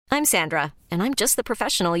I'm Sandra, and I'm just the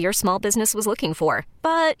professional your small business was looking for.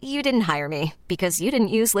 But you didn't hire me because you didn't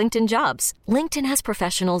use LinkedIn Jobs. LinkedIn has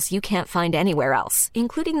professionals you can't find anywhere else,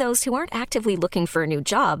 including those who aren't actively looking for a new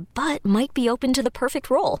job, but might be open to the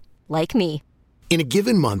perfect role, like me. In a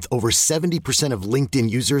given month, over 70% of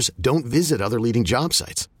LinkedIn users don't visit other leading job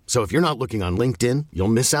sites. So if you're not looking on LinkedIn, you'll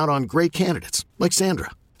miss out on great candidates like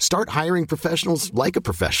Sandra. Start hiring professionals like a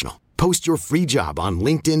professional. Post your free job on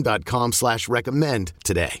linkedin.com/recommend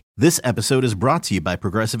today. This episode is brought to you by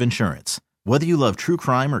Progressive Insurance. Whether you love true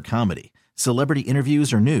crime or comedy, celebrity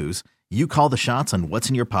interviews or news, you call the shots on what's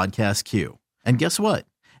in your podcast queue. And guess what?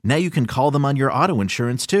 Now you can call them on your auto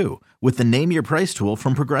insurance too with the Name Your Price tool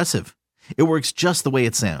from Progressive. It works just the way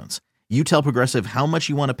it sounds. You tell Progressive how much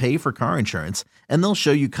you want to pay for car insurance, and they'll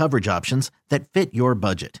show you coverage options that fit your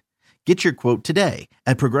budget. Get your quote today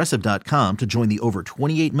at Progressive.com to join the over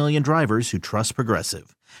 28 million drivers who trust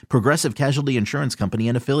Progressive. Progressive Casualty Insurance Company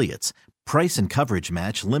and Affiliates. Price and coverage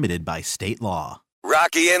match limited by state law.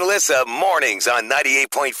 Rocky and Lissa, mornings on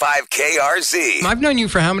 98.5 KRZ. I've known you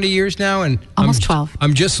for how many years now? And Almost 12.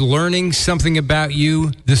 I'm just learning something about you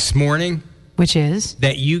this morning. Which is?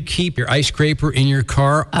 That you keep your ice scraper in your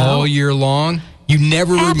car all year long. You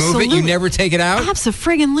never remove it? You never take it out?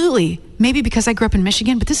 Abso-friggin-lutely. Maybe because I grew up in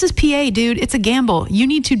Michigan, but this is PA, dude. It's a gamble. You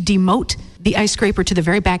need to demote the ice scraper to the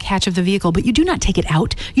very back hatch of the vehicle, but you do not take it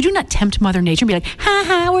out. You do not tempt Mother Nature and be like, ha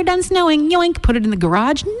ha, we're done snowing, yoink, put it in the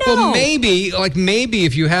garage. No. Well, maybe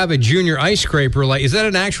if you have a junior ice scraper, is that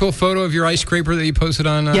an actual photo of your ice scraper that you posted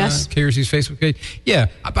on yes. KRZ's Facebook page? Yeah.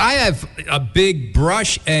 I have a big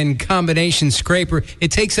brush and combination scraper.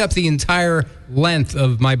 It takes up the entire length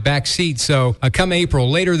of my back seat. So come April,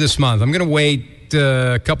 later this month, I'm going to wait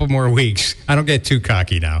a couple more weeks. I don't get too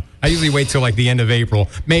cocky now. I usually wait till the end of April.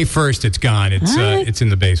 May 1st, it's gone. It's in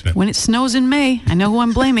the basement. When it snows in May, I know who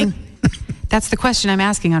I'm blaming. That's the question I'm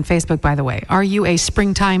asking on Facebook, by the way. Are you a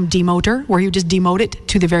springtime demoter, where you just demote it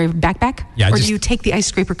to the very backpack? Yeah, or do you take the ice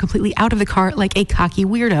scraper completely out of the car like a cocky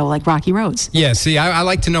weirdo like Rocky Rhodes? Yeah, see, I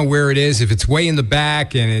like to know where it is. If it's way in the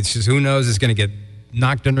back and it's just, who knows, it's going to get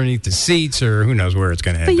knocked underneath the seats, or who knows where it's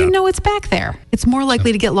going to end up. But you know it's back there. It's more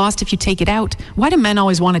likely to get lost if you take it out. Why do men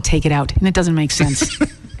always want to take it out? And it doesn't make sense.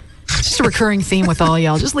 It's just a recurring theme with all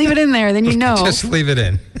y'all. Just leave it in there, then you know. Just leave it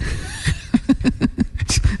in.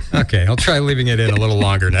 Okay, I'll try leaving it in a little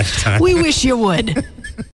longer next time. We wish you would.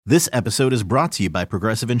 This episode is brought to you by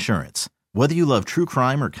Progressive Insurance. Whether you love true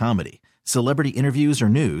crime or comedy, celebrity interviews or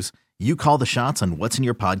news, you call the shots on what's in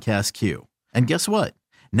your podcast queue. And guess what?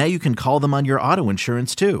 Now you can call them on your auto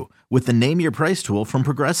insurance too with the Name Your Price tool from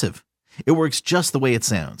Progressive. It works just the way it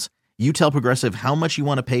sounds. You tell Progressive how much you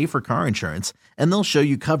want to pay for car insurance, and they'll show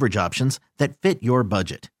you coverage options that fit your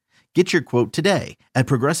budget. Get your quote today at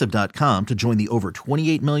Progressive.com to join the over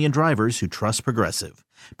 28 million drivers who trust Progressive.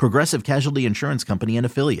 Progressive Casualty Insurance Company and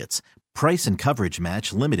Affiliates. Price and coverage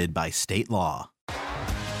match limited by state law.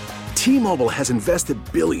 T-Mobile has invested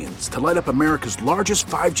billions to light up America's largest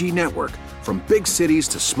 5G network, from big cities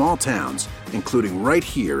to small towns, including right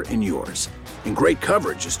here in yours. And great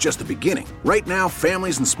coverage is just the beginning. Right now,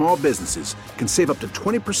 families and small businesses can save up to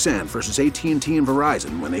 20% versus AT&T and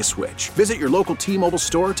Verizon when they switch. Visit your local T-Mobile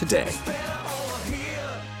store today.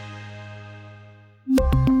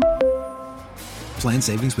 Plan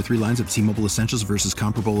savings with 3 lines of T-Mobile Essentials versus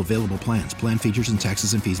comparable available plans. Plan features and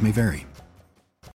taxes and fees may vary.